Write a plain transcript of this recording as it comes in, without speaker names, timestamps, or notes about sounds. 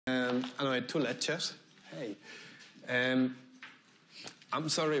Anyway, 2 lectures. Hey. I'm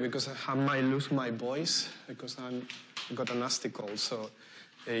sorry because I might lose my voice because I got a nasty cold. So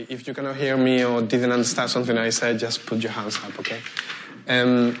if you cannot hear me or didn't understand something I said, just put your hands up, okay?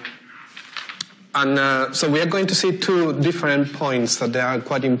 So we are going to see 2 different points that they are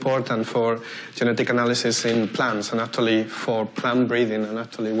quite important for genetic analysis in plants and actually for plant breeding and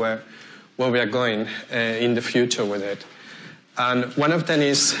actually where we are going in the future with it. And one of them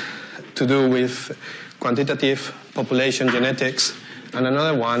is to do with quantitative population genetics, and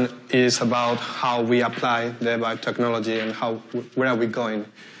another one is about how we apply the biotechnology and where are we going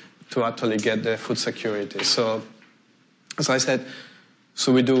to actually get the food security. So, as I said,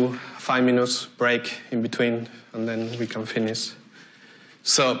 so we do 5 minutes break in between, and then we can finish.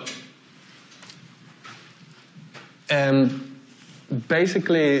 So,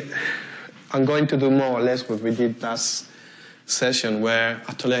 basically, I'm going to do more or less what we did last session, where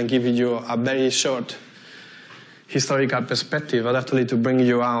actually I'm giving you a very short historical perspective, but actually to bring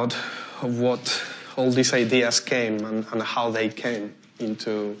you out of what all these ideas came and how they came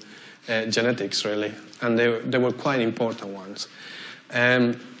into genetics, really. And they were quite important ones.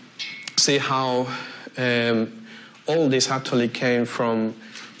 See how all this actually came from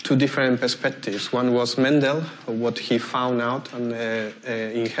 2 different perspectives. One was Mendel, what he found out on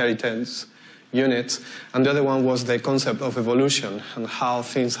inheritance units, and the other one was the concept of evolution and how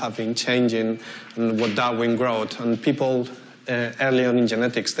things have been changing and what Darwin wrote. And people early on in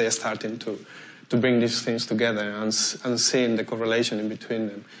genetics, they are starting to bring these things together and seeing the correlation in between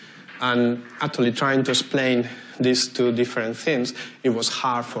them. And actually trying to explain these 2 different things, it was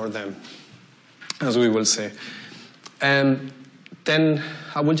hard for them, as we will see. Then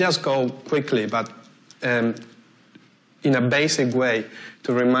I will just go quickly, but in a basic way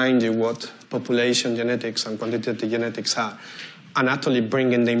to remind you what population genetics and quantitative genetics are, and actually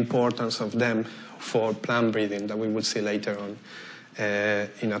bringing the importance of them for plant breeding that we will see later on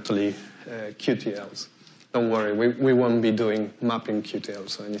in actually QTLs. Don't worry, we won't be doing mapping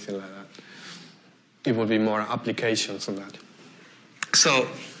QTLs or anything like that. It will be more applications on that. So,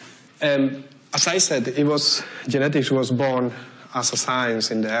 as I said, genetics was born as a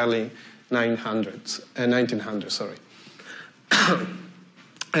science in the early 1900s, sorry.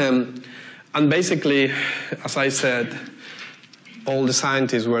 And basically, as I said, all the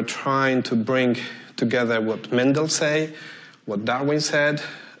scientists were trying to bring together what Mendel said, what Darwin said,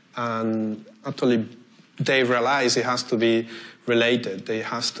 and actually they realized it has to be related. There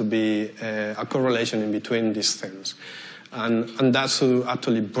has to be a correlation in between these things. And that's to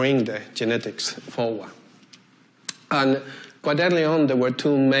actually bring the genetics forward. And quite early on, there were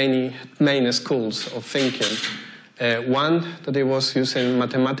 2 main schools of thinking. One that it was using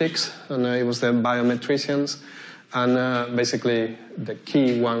mathematics, and it was the biometricians, and basically the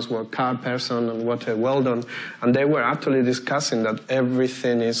key ones were Carl Persson and Walter Weldon, and they were actually discussing that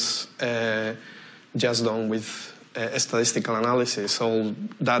everything is just done with statistical analysis. All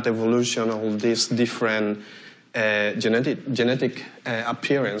that evolution, all these different genetic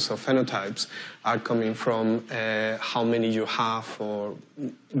appearance of phenotypes are coming from how many you have, or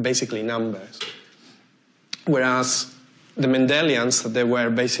basically numbers. Whereas the Mendelians, they were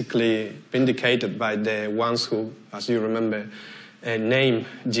basically vindicated by the ones who, as you remember, name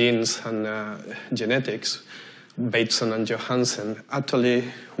genes and genetics, Bateson and Johansen, actually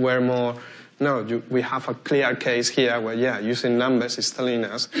were more, no, we have a clear case here where, yeah, using numbers is telling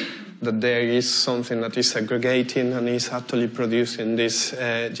us that there is something that is segregating and is actually producing this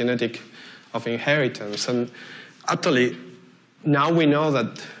genetic of inheritance. And actually, now we know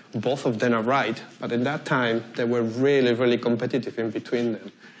that both of them are right, but at that time, they were really, really competitive in between them.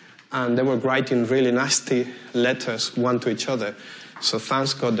 And they were writing really nasty letters one to each other. So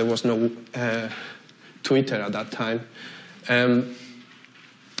thanks God there was no Twitter at that time.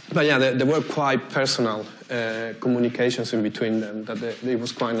 But yeah, there were quite personal communications in between them, that it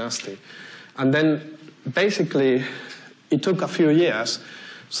was quite nasty. And then basically, it took a few years.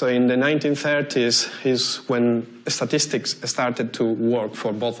 So in the 1930s is when statistics started to work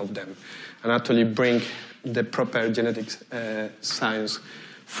for both of them and actually bring the proper genetics science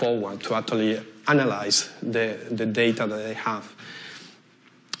forward to actually analyze the data that they have.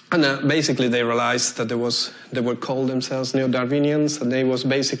 And basically they realized that they were called themselves Neo-Darwinians, and they was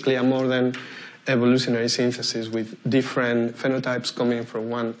basically a modern evolutionary synthesis with different phenotypes coming from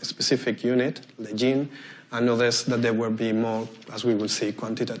one specific unit, the gene, and others that they will be more, as we will see,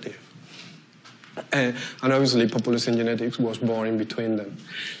 quantitative. And obviously, population genetics was born in between them.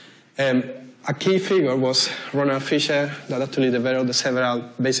 A key figure was Ronald Fisher, that actually developed several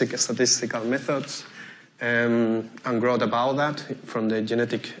basic statistical methods and wrote about that from the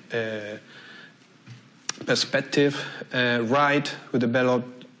genetic perspective. Wright, who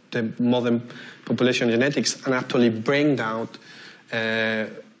developed the modern population genetics and actually bring out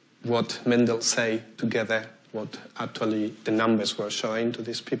what Mendel say together, what actually the numbers were showing to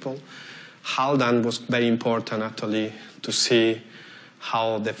these people. Haldane was very important actually to see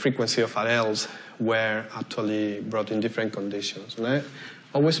how the frequency of alleles were actually brought in different conditions. And I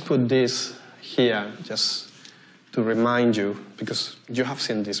always put this here just to remind you, because you have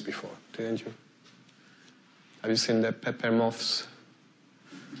seen this before, didn't you? Have you seen the pepper moths?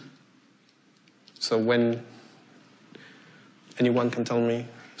 So when anyone can tell me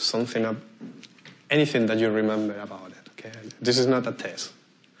something, anything that you remember about it, okay? This is not a test.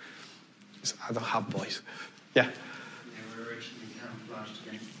 I don't have voice. Yeah? They were originally camouflaged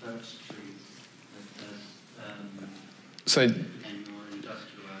against birch trees, but so it became more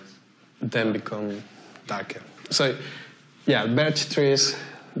industrialized. Then become darker. So, yeah, birch trees,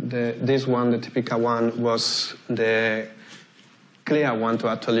 this one, the typical one, was the clear one to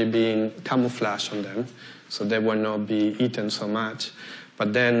actually be camouflaged on them, so they will not be eaten so much.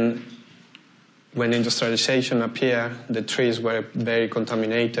 But then, when industrialization appeared, the trees were very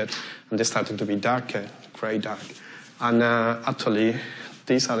contaminated, and they started to be darker, gray dark. And actually,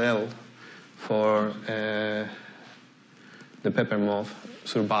 this allele for the pepper moth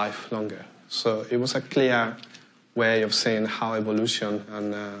survived longer. So it was a clear way of seeing how evolution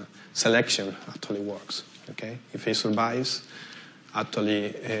and selection actually works. Okay, if it survives,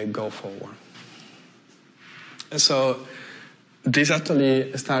 actually go forward. And so this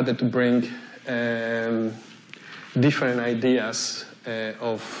actually started to bring different ideas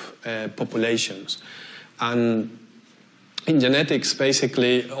of populations. And in genetics,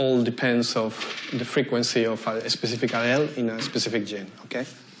 basically, all depends on the frequency of a specific allele in a specific gene, okay?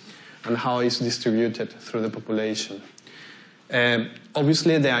 And how it's distributed through the population.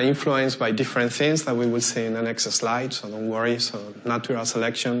 Obviously, they are influenced by different things that we will see in the next slide, so don't worry. So natural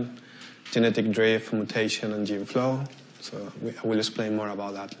selection, genetic drift, mutation, and gene flow. So I will explain more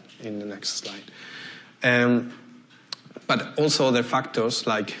about that in the next slide. But also other factors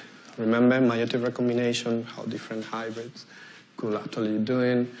like, remember, meiotic recombination, how different hybrids could actually be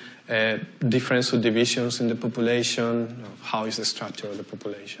doing, different subdivisions in the population, how is the structure of the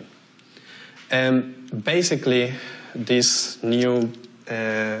population. Basically, this new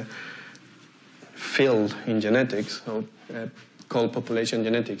field in genetics, called population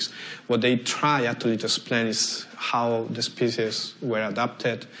genetics, what they try actually to explain is how the species were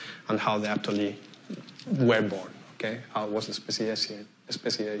adapted and how they actually were born, okay? How was the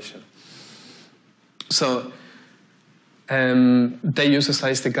speciation. So they use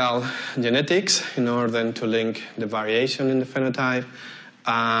statistical genetics in order to link the variation in the phenotype.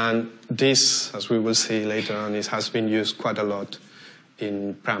 And this, as we will see later on, has been used quite a lot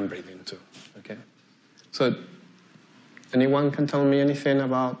in plant breeding too. Okay, so anyone can tell me anything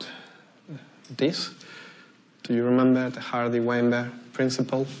about this? Do you remember the Hardy-Weinberg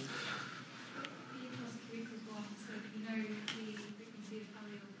principle?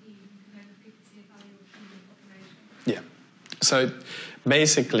 Yeah. So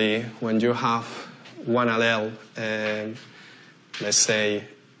basically, when you have one allele, let's say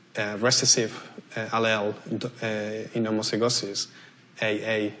a recessive allele in homozygosis,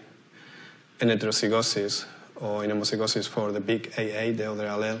 AA, in heterozygosis, or in homozygosis for the big AA, the other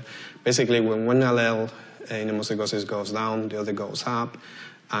allele. Basically, when one allele in homozygosis goes down, the other goes up,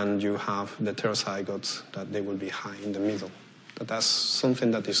 and you have the heterozygotes that they will be high in the middle. But that's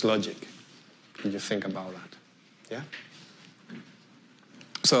something that is logic, if you think about that. Yeah?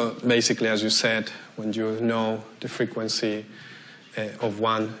 So basically, as you said, when you know the frequency of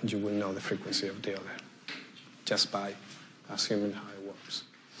one, you will know the frequency of the other, just by assuming how it works.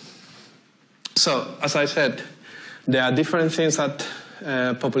 So, as I said, there are different things that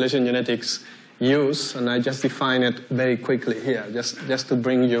population genetics use, and I just define it very quickly here, just to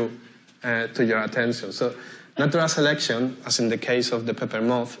bring you to your attention. So, natural selection, as in the case of the pepper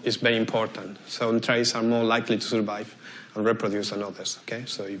moth, is very important. Some traits are more likely to survive and reproduce than others. Okay,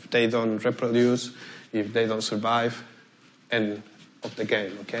 so if they don't reproduce, if they don't survive, end of the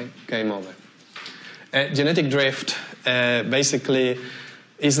game. Okay, game over. Genetic drift basically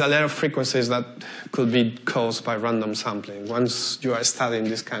is a lot of frequencies that could be caused by random sampling. Once you are studying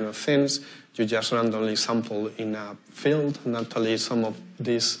these kind of things, you just randomly sample in a field. Naturally, some of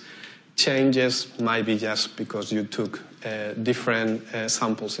these changes might be just because you took different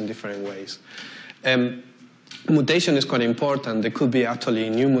samples in different ways. Mutation is quite important. There could be actually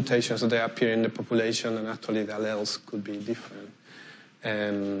new mutations that appear in the population, and actually the alleles could be different.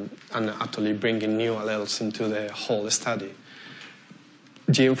 and actually bringing new alleles into the whole study.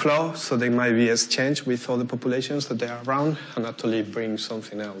 Gene flow, so they might be exchanged with other populations that they are around and actually bring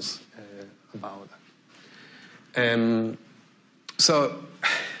something else about that. So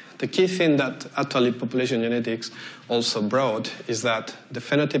the key thing that actually population genetics also brought is that the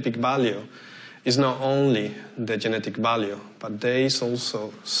phenotypic value is not only the genetic value, but there is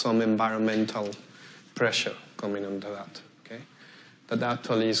also some environmental pressure coming under that, okay? That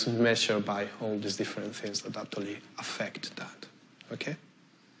actually is measured by all these different things that actually affect that, okay?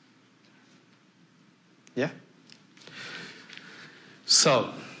 Yeah? So,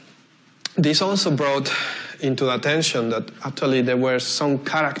 this also brought into attention that actually there were some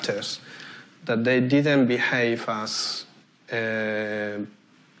characters that they didn't behave as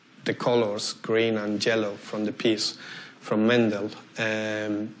the colors green and yellow from the piece from Mendel.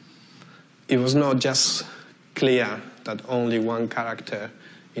 It was not just clear that only one character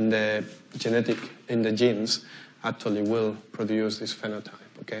in the genes actually will produce this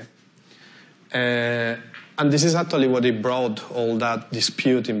phenotype, okay? And this is actually what it brought all that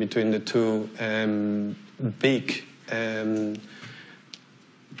dispute in between the two big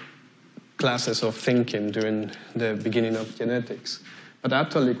classes of thinking during the beginning of genetics. But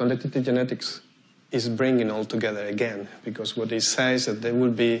actually, quantitative genetics is bringing all together again, because what it says is that there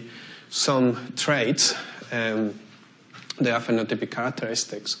will be some traits, they are phenotypic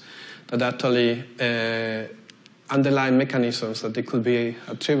characteristics, that actually underlying mechanisms that they could be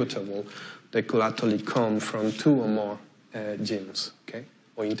attributable, they could actually come from two or more genes, okay,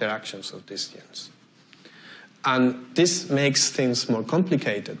 or interactions of these genes. And this makes things more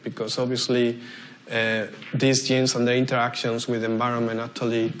complicated because obviously these genes and their interactions with the environment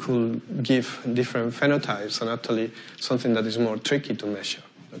actually could give different phenotypes and actually something that is more tricky to measure,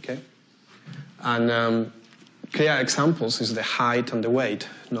 okay? And clear examples is the height and the weight,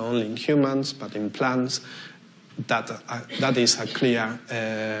 not only in humans but in plants. That is a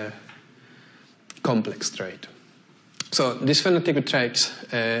clear complex trait. So these phenotypic traits,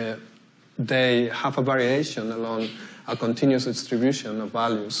 they have a variation along a continuous distribution of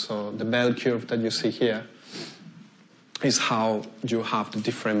values. So the bell curve that you see here is how you have the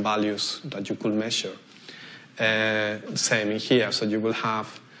different values that you could measure. Same in here. So you will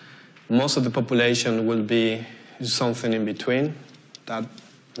have most of the population will be something in between that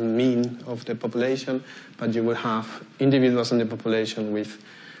mean of the population, but you will have individuals in the population with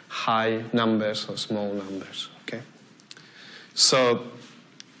high numbers or small numbers. Okay. So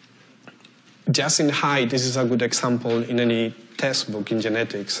just in height, this is a good example in any textbook in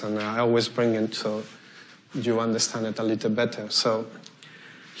genetics, and I always bring it so you understand it a little better. So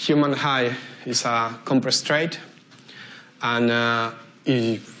human height is a compressed trait, and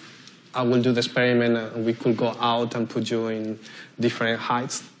if I will do the experiment and we could go out and put you in different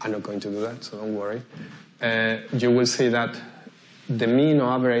heights, I'm not going to do that, so don't worry. You will see that the mean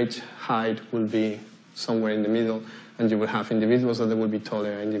or average height will be somewhere in the middle, and you will have individuals that will be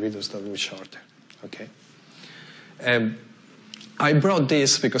taller and individuals that will be shorter. Okay. I brought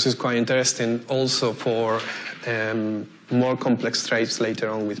this because it's quite interesting also for more complex traits later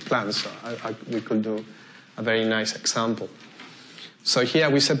on with plants. So we could do a very nice example. So here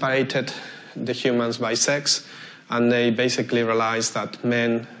we separated the humans by sex, and they basically realized that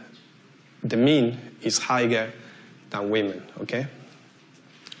men, the mean is higher than women, okay?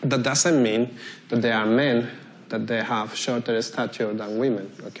 That doesn't mean that there are men that they have shorter stature than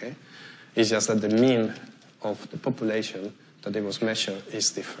women, okay? It's just that the mean of the population that it was measured is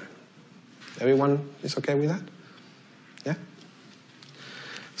different. Everyone is okay with that? Yeah?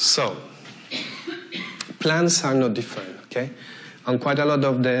 So, plants are not different, okay? And quite a lot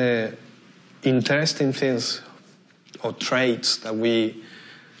of the interesting things or traits that we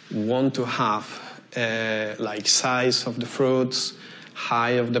want to have, like size of the fruits,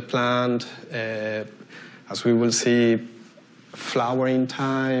 height of the plant, as we will see, flowering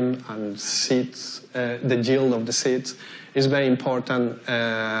time and seeds, the yield of the seeds is very important,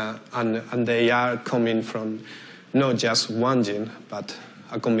 and they are coming from not just one gene, but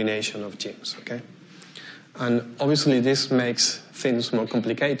a combination of genes, okay? And obviously this makes things more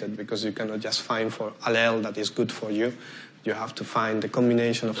complicated because you cannot just find for allele that is good for you. You have to find the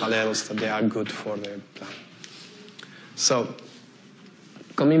combination of alleles that they are good for the plant. So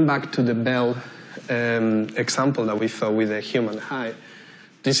coming back to the bell example that we saw with the human height,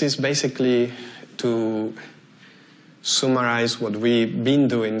 this is basically to summarize what we've been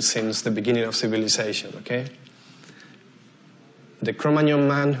doing since the beginning of civilization, okay? The Cro-Magnon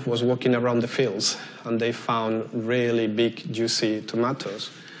man was walking around the fields, and they found really big, juicy tomatoes,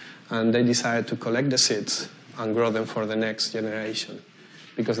 and they decided to collect the seeds and grow them for the next generation.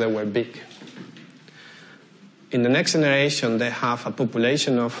 because they were big. In the next generation, they have a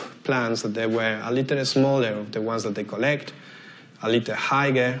population of plants that they were a little smaller of the ones that they collect, a little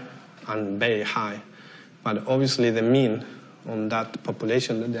higher, and very high. But obviously the mean on that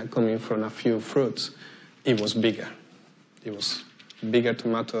population that they are coming from a few fruits, it was bigger. It was bigger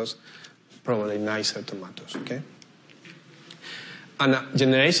tomatoes, probably nicer tomatoes, okay? And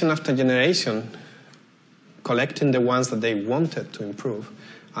generation after generation, collecting the ones that they wanted to improve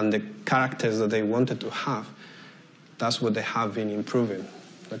and the characters that they wanted to have, that's what they have been improving.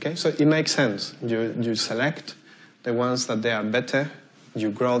 Okay, so it makes sense. You select the ones that they are better,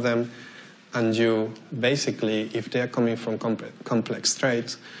 you grow them, and you basically, if they are coming from complex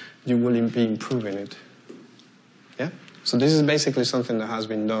traits, you will be improving it. Yeah. So this is basically something that has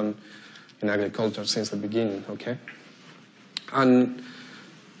been done in agriculture since the beginning. Okay. And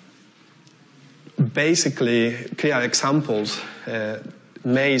basically, clear examples.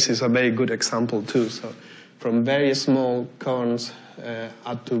 Maize is a very good example too. So from very small corns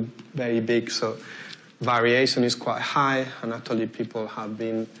up to very big, so variation is quite high, and actually people have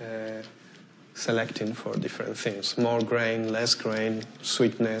been selecting for different things. More grain, less grain,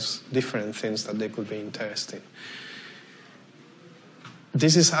 sweetness, different things that they could be interesting.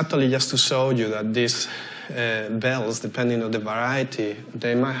 This is actually just to show you that these bells, depending on the variety,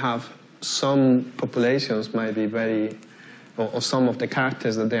 they might have some populations might be very, or some of the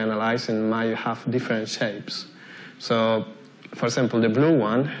characters that they're analyzing might have different shapes. So, for example, the blue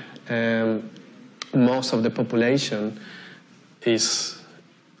one, most of the population is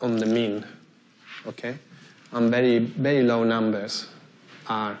on the mean, okay? And very, very low numbers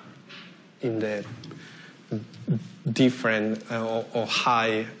are in the different or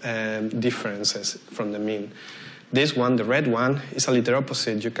high differences from the mean. This one, the red one, is a little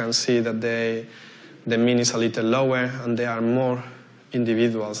opposite. You can see that the mean is a little lower, and there are more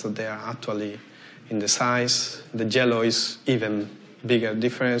individuals that they are actually in the size. The yellow is even bigger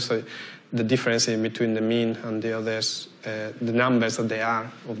difference. So the difference in between the mean and the others, the numbers that they are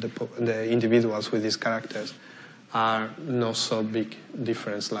of the individuals with these characters are not so big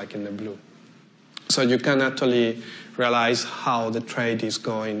difference like in the blue. So you can actually realize how the trait is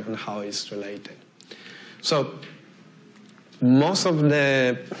going and how it's related. So most of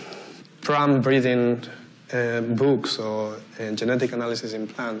the plant breeding books or genetic analysis in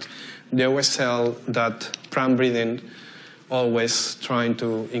plants, they always tell that plant breeding always trying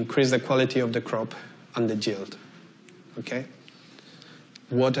to increase the quality of the crop and the yield. Okay?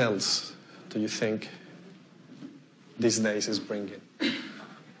 What else do you think these days is bringing? Disease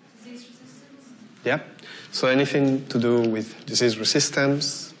resistance? Yeah. So anything to do with disease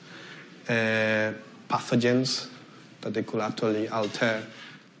resistance, pathogens, that they could actually alter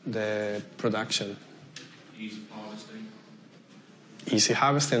the production. Easy harvesting. Easy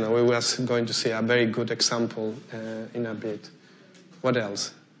harvesting, and we were going to see a very good example in a bit. What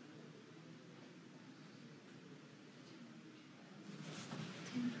else?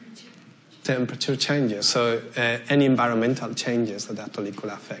 Temperature changes, so any environmental changes that actually could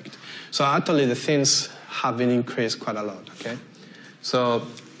affect. So actually the things have been increased quite a lot, okay? So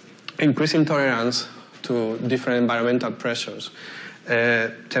increasing tolerance to different environmental pressures,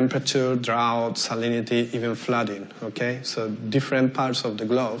 temperature, drought, salinity, even flooding, okay? So different parts of the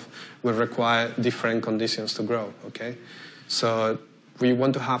globe will require different conditions to grow, okay? So we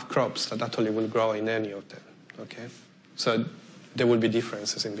want to have crops that actually will grow in any of them, okay? So there will be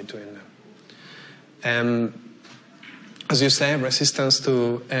differences in between them. As you say, resistance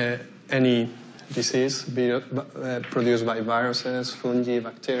to any disease produced by viruses, fungi,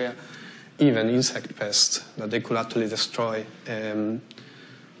 bacteria, even insect pests, that they could actually destroy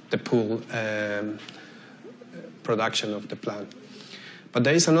the pool production of the plant. But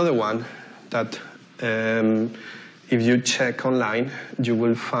there is another one that if you check online, you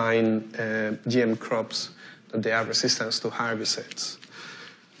will find GM crops that they are resistant to herbicides.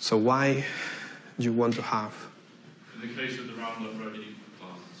 So why do you want to have? In the case of the Roundup Ready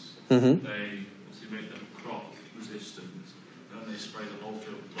plants, they obviously make them crop resistant, and then they spray the whole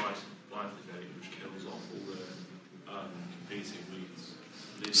field with glyphosate, which kills off all the competing weeds.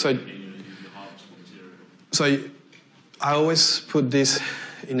 So I always put this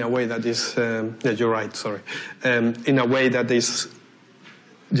in a way that is, yeah, you're right, sorry, in a way that is,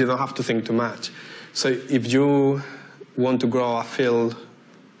 you don't have to think too much. So if you want to grow a field,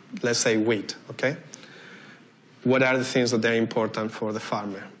 let's say wheat, okay? What are the things that are important for the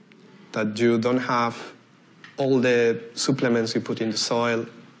farmer? That you don't have all the supplements you put in the soil,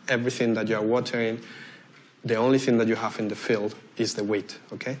 everything that you are watering. The only thing that you have in the field is the wheat,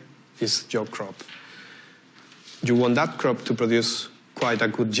 okay? Is your crop. You want that crop to produce quite a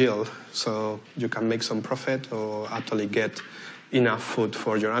good yield, so you can make some profit or actually get enough food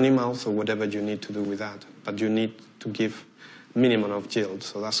for your animals or whatever you need to do with that. But you need to give minimum of yield,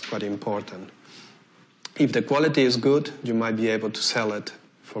 so that's quite important. If the quality is good, you might be able to sell it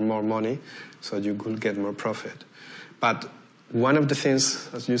for more money, so you could get more profit. But one of the things,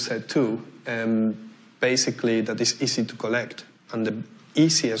 as you said too, basically that is easy to collect. And the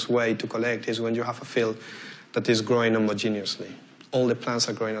easiest way to collect is when you have a field that is growing homogeneously. All the plants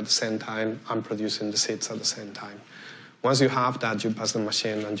are growing at the same time and producing the seeds at the same time. Once you have that, you pass the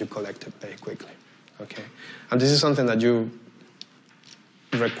machine and you collect it very quickly. Okay? And this is something that you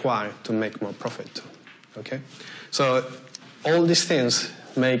require to make more profit too. Okay? So all these things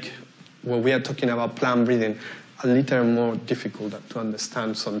make what we are talking about plant breeding a little more difficult to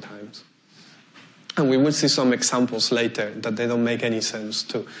understand sometimes. And we will see some examples later that they don't make any sense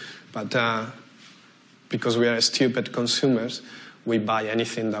too. But because we are stupid consumers, we buy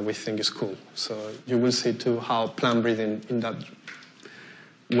anything that we think is cool. So you will see too how plant breeding in that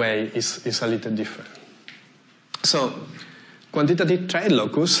way is a little different. So quantitative trait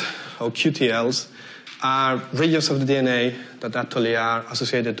locus, or QTLs, are regions of the DNA that actually are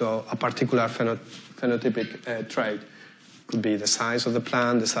associated to a particular phenotypic trait. Could be the size of the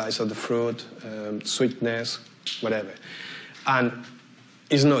plant, the size of the fruit, sweetness, whatever. And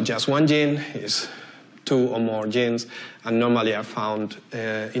it's not just one gene, it's 2 or more genes, and normally are found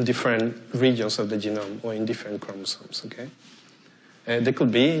in different regions of the genome or in different chromosomes, okay? They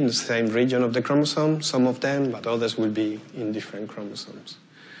could be in the same region of the chromosome, some of them, but others will be in different chromosomes.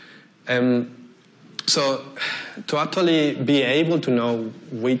 So to actually be able to know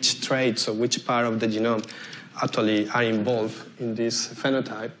which traits or which part of the genome actually are involved in this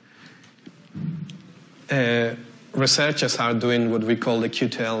phenotype, researchers are doing what we call the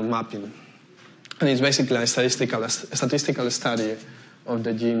QTL mapping. And it's basically a statistical study of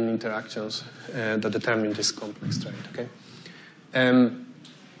the gene interactions that determine this complex trait. Okay?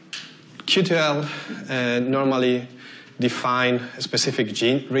 QTL normally define specific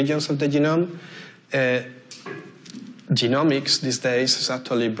gene regions of the genome. Genomics these days is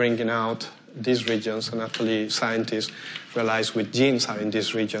actually bringing out these regions, and actually scientists realize which genes are in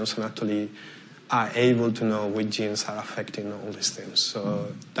these regions and actually are able to know which genes are affecting all these things.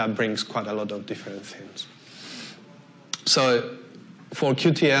 So that brings quite a lot of different things. So for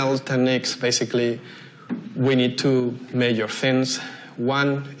QTL techniques, basically, we need 2 major things.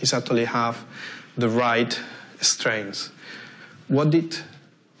 One is actually have the right strains. What did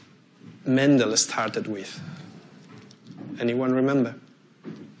Mendel started with? Anyone remember?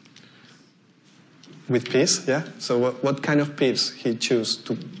 With peas, yeah? So what kind of peas he chose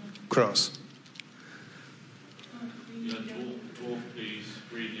to cross? Yeah, dwarf peas,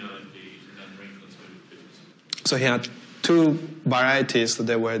 green yellow peas, and then ringlet smooth peas. So he had 2 varieties that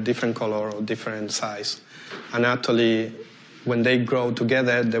they were different color or different size. And actually, when they grow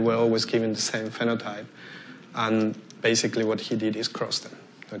together, they were always given the same phenotype. And basically what he did is cross them,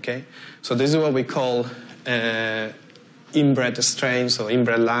 okay? So this is what we call inbred strains or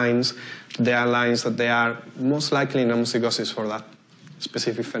inbred lines. They are lines that they are most likely in homozygosis for that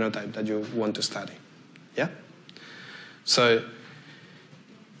specific phenotype that you want to study, yeah? So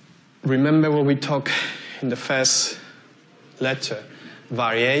remember what we talked in the first lecture.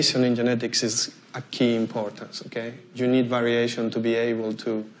 Variation in genetics is a key importance, okay? You need variation to be able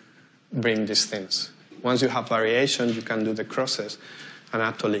to bring these things. Once you have variation, you can do the crosses and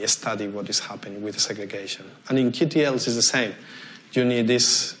actually study what is happening with the segregation. And in QTLs, it's the same. You need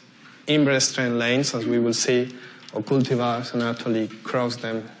these inbred strain lanes, as we will see, or cultivars, and actually cross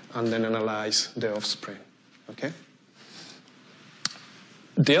them and then analyze the offspring, okay?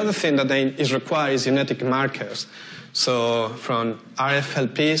 The other thing that is required is genetic markers. So from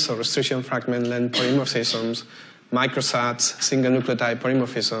RFLPs, or restriction fragment length polymorphisms, microsats, single nucleotide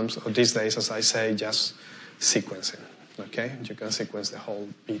polymorphisms, or these days, as I say, just sequencing. Okay, you can sequence the whole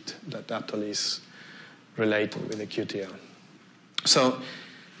bit that actually is related with the QTL. So,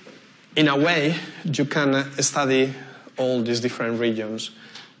 in a way, you can study all these different regions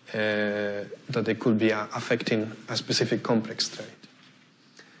that they could be affecting a specific complex trait.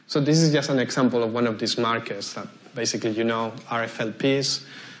 So this is just an example of one of these markers that basically, you know, RFLPs,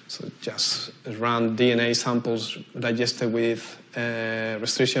 so just run DNA samples digested with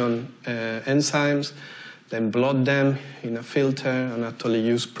restriction enzymes, then blot them in a filter and actually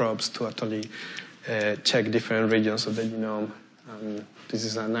use probes to actually check different regions of the genome. This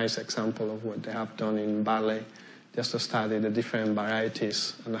is a nice example of what they have done in barley, just to study the different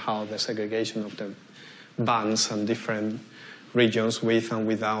varieties and how the segregation of the bands and different regions with and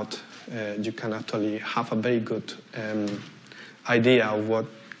without, you can actually have a very good idea of what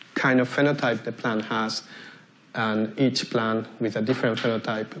kind of phenotype the plant has, and each plant with a different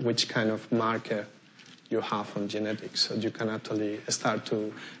phenotype, which kind of marker you have on genetics. So you can actually start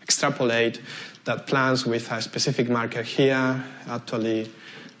to extrapolate that plants with a specific marker here, actually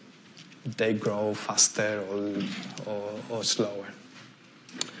they grow faster or slower.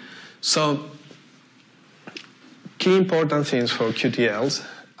 So key important things for QTLs,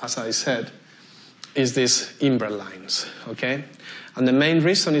 as I said, is these inbred lines, okay? And the main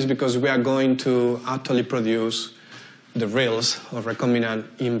reason is because we are going to actually produce the reals of recombinant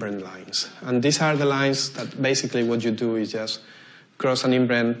inbred lines. And these are the lines that basically what you do is just cross an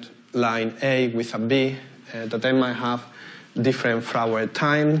inbred line A with a B that they might have different flower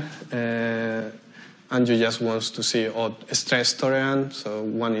time, and you just want to see stress tolerant. So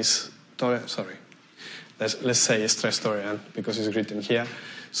one is let's say stress tolerant because it's written here.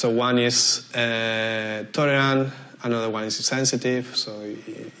 So one is tolerant, another one is sensitive, so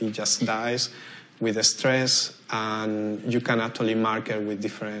it just dies with the stress, and you can actually marker with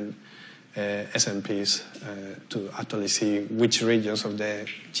different SNPs to actually see which regions of the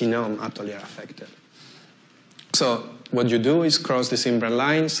genome actually are affected. So what you do is cross these inbred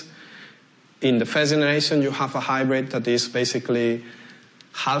lines. In the first generation, you have a hybrid that is basically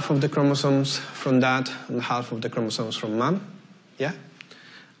half of the chromosomes from dad and half of the chromosomes from mom. Yeah?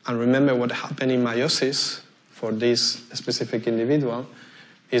 And remember what happened in meiosis for this specific individual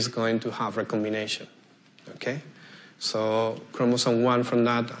is going to have recombination. Okay? So chromosome 1 from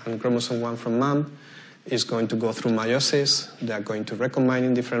dad and chromosome 1 from mom is going to go through meiosis. They are going to recombine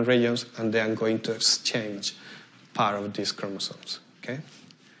in different regions, and they are going to exchange part of these chromosomes. Okay?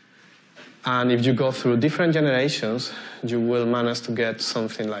 And if you go through different generations, you will manage to get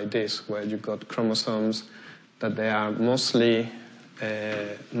something like this, where you got chromosomes that they are mostly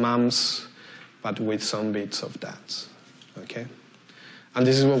moms, but with some bits of dads. Okay? And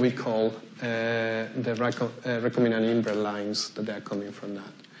this is what we call the recombinant inbred lines that they are coming from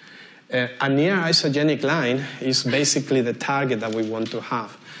that. A near isogenic line is basically the target that we want to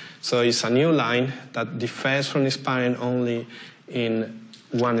have. So it's a new line that differs from its parent only in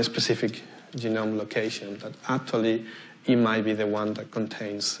one specific genome location, that actually it might be the one that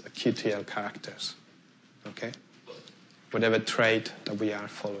contains QTL characters, okay? Whatever trait that we are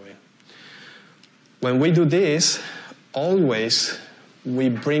following. When we do this, always we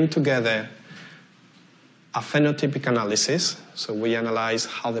bring together a phenotypic analysis. So we analyze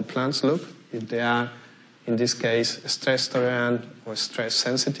how the plants look, if they are, in this case, stress tolerant or stress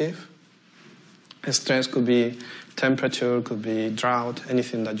sensitive. Stress could be temperature, could be drought,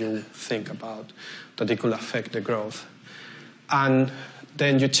 anything that you think about that it could affect the growth. And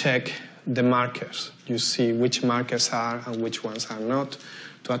then you check the markers. You see which markers are and which ones are not,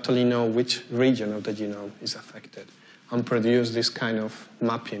 to actually know which region of the genome is affected, and produce this kind of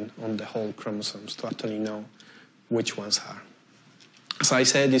mapping on the whole chromosomes to actually know which ones are. As I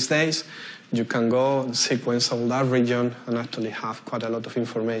said, these days, you can go and sequence all that region and actually have quite a lot of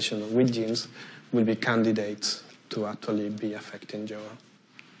information on which genes will be candidates to actually be affecting your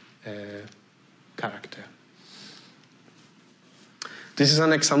character. This is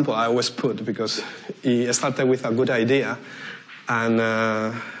an example I always put because it started with a good idea,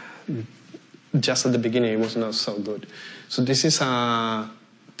 and just at the beginning it was not so good. So this is a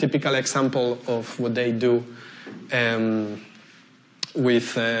typical example of what they do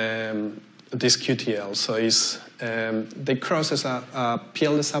with this QTL. So it's, they cross a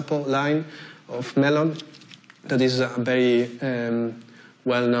PL line of melon that is a very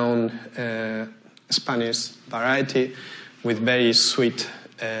well-known Spanish variety with very sweet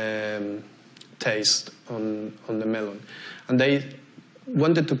taste on the melon. And they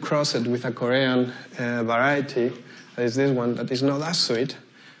wanted to cross it with a Korean variety, that is this one, that is not that sweet,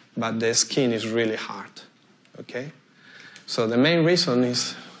 but the skin is really hard, okay? So the main reason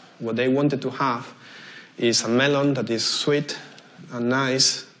is what they wanted to have is a melon that is sweet and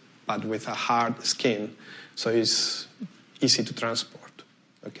nice, but with a hard skin, so it's easy to transport,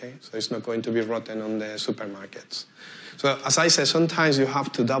 okay? So it's not going to be rotten on the supermarkets. So as I said, sometimes you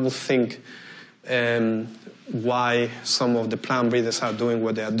have to double think why some of the plant breeders are doing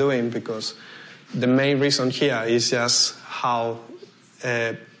what they are doing, because the main reason here is just how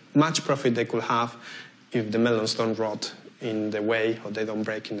much profit they could have if the melons don't rot in the way, or they don't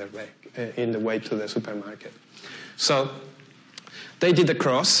break in the way to the supermarket. So they did a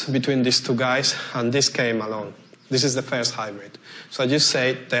cross between these two guys, and this came along. This is the first hybrid. So I just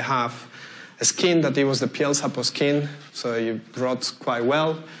say they have a skin that it was the PL sapo skin, so it rots quite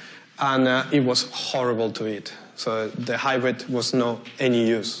well, and it was horrible to eat. So the hybrid was no any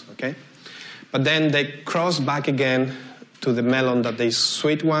use, okay? But then they crossed back again to the melon that is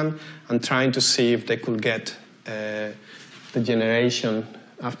sweet one and trying to see if they could get the generation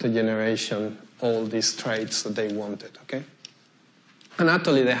after generation all these traits that they wanted, okay? And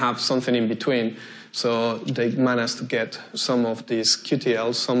actually they have something in between, so they managed to get some of these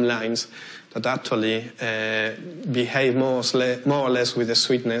QTLs, some lines that actually behave more or less with the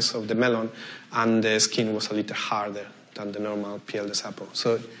sweetness of the melon, and the skin was a little harder than the normal piel de sapo.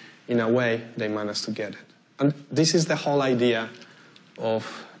 So in a way, they managed to get it. And this is the whole idea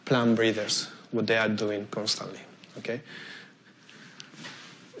of plant breeders, what they are doing constantly, okay?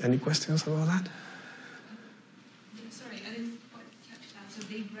 Any questions about that? Sorry, I didn't quite catch that. So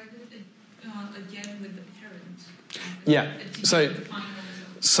they bred it again with the parent? Yeah,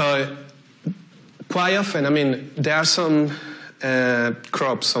 so quite often, I mean, there are some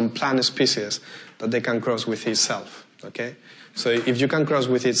crops, some plant species that they can cross with itself, okay? So if you can cross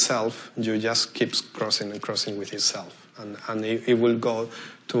with itself, you just keep crossing and crossing with itself. And it will go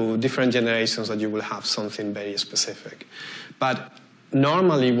to different generations that you will have something very specific. But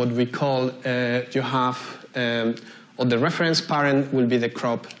normally what we call, you have, or the reference parent will be the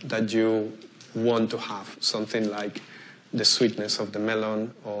crop that you want to have, something like the sweetness of the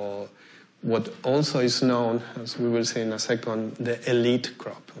melon, or what also is known, as we will see in a second, the elite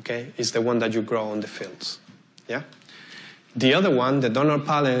crop, okay? Is the one that you grow on the fields, yeah? The other one, the donor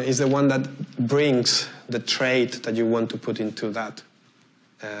parent, is the one that brings the trait that you want to put into that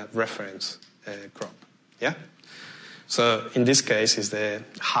reference crop, yeah? So in this case, it's the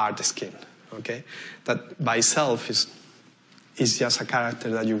hard skin, okay? That by itself is just a character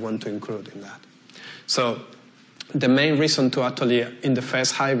that you want to include in that. So the main reason to actually, in the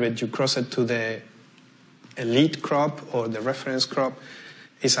first hybrid, you cross it to the elite crop or the reference crop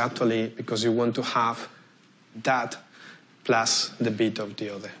is actually because you want to have that plus the bit of the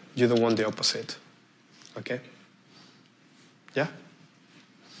other. You don't want the opposite, okay? Yeah?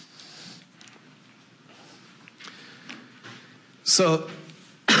 So,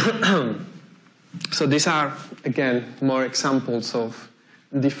 so these are, again, more examples of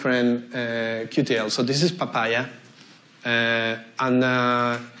different QTLs. So this is papaya,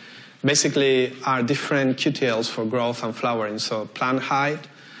 and basically are different QTLs for growth and flowering. So plant height,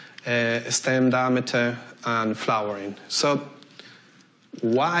 stem diameter, and flowering. So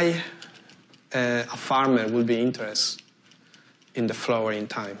why a farmer will be interested in the flowering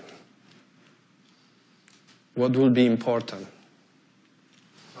time? What will be important?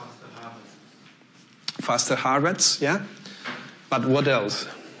 Faster harvest. Faster harvests, yeah? But what else?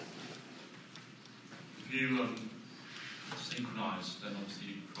 If you synchronize, then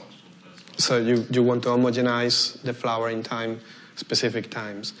obviously crops will fertilize. So you want to homogenize the flowering time, specific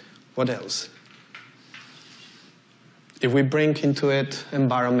times. What else? If we bring into it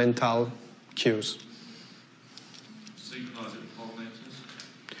environmental cues. Synchronize it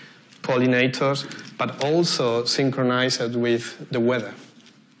with Pollinators, but also synchronize it with the weather,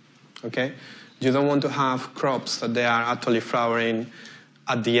 okay? You don't want to have crops that they are actually flowering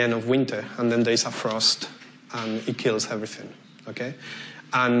at the end of winter, and then there's a frost, and it kills everything, okay?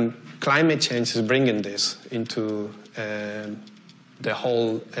 And climate change is bringing this into the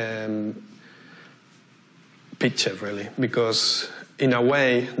whole picture, really, because in a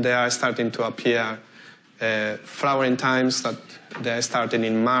way they are starting to appear flowering times that they are starting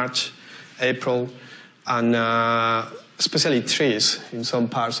in March, April, and especially trees in some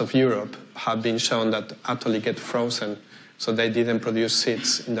parts of Europe have been shown that actually get frozen, so they didn't produce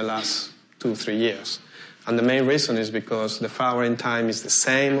seeds in the last 2-3 years. And the main reason is because the flowering time is the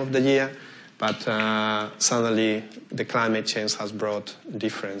same of the year, but suddenly the climate change has brought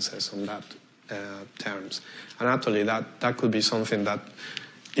differences on that terms. And actually that could be something that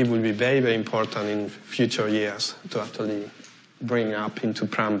it will be very, very important in future years to actually bring up into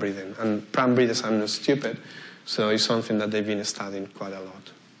plant breeding. And plant breeders are not stupid, so it's something that they've been studying quite a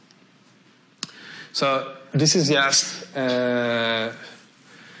lot. So this is just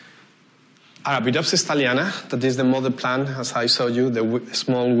Arabidopsis thaliana, that is the mother plant, as I showed you, the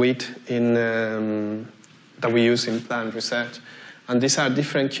small weed that we use in plant research. And these are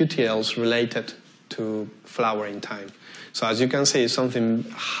different QTLs related to flowering time. So as you can see, it's something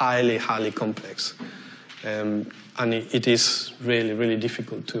highly, highly complex. And it is really, really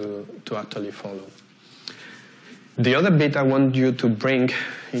difficult to actually follow. The other bit I want you to bring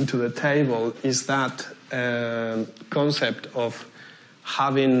into the table is that concept of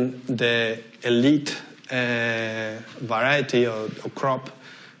having the elite variety or crop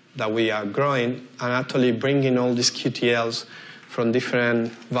that we are growing and actually bringing all these QTLs from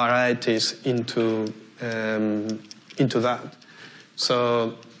different varieties into that.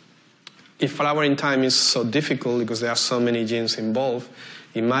 So if flowering time is so difficult because there are so many genes involved,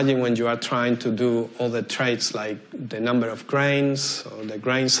 imagine when you are trying to do all the traits like the number of grains, or the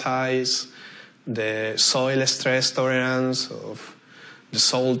grain size, the soil stress tolerance, of the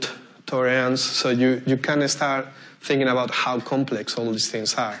salt tolerance. So you can start thinking about how complex all these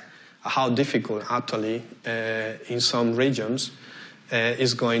things are, how difficult actually in some regions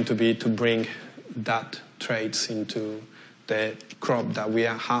is going to be to bring that traits into the crop that we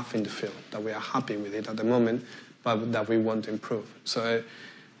have in the field, that we are happy with it at the moment, but that we want to improve. So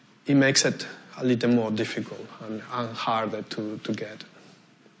it makes it a little more difficult and harder to get.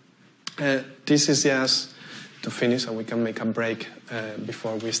 This is just to finish, and we can make a break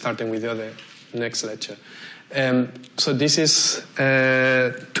before we starting with the other next lecture. So this is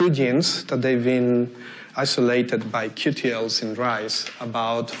 2 genes that they've been isolated by QTLs in rice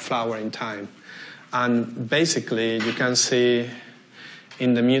about flowering time. And basically, you can see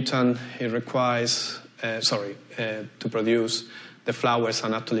in the mutant, it requires, to produce the flowers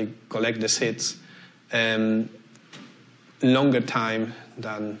and actually collect the seeds, longer time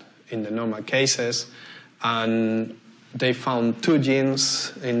than in the normal cases. And they found 2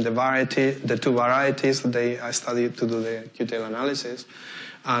 genes in the variety, the 2 varieties that I studied to do the QTL analysis.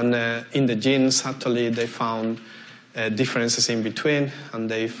 And in the genes, actually, they found differences in between, and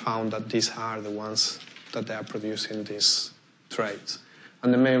they found that these are the ones that they are producing these traits.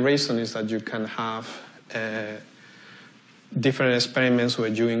 And the main reason is that you can have different experiments where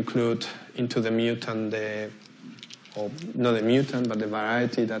you include into the mutant not the mutant, but the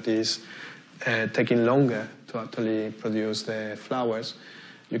variety that is taking longer to actually produce the flowers.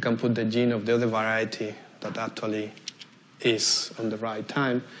 You can put the gene of the other variety that actually is on the right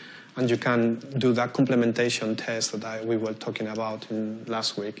time, and you can do that complementation test that we were talking about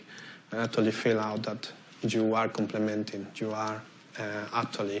last week, and actually feel out that you are complementing, you are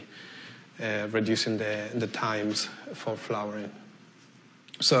actually reducing the times for flowering.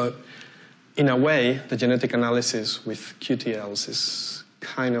 So in a way, the genetic analysis with QTLs is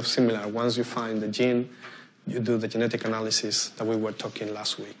kind of similar. Once you find the gene, you do the genetic analysis that we were talking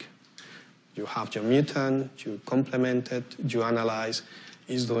last week. You have your mutant, you complement it, you analyze,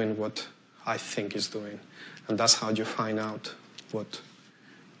 is doing what I think is doing. And that's how you find out what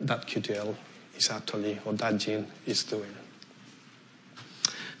that QTL is actually, or that gene is doing.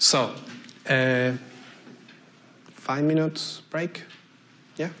 So, 5 minutes break,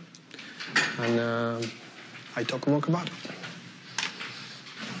 yeah? And I talk more about it.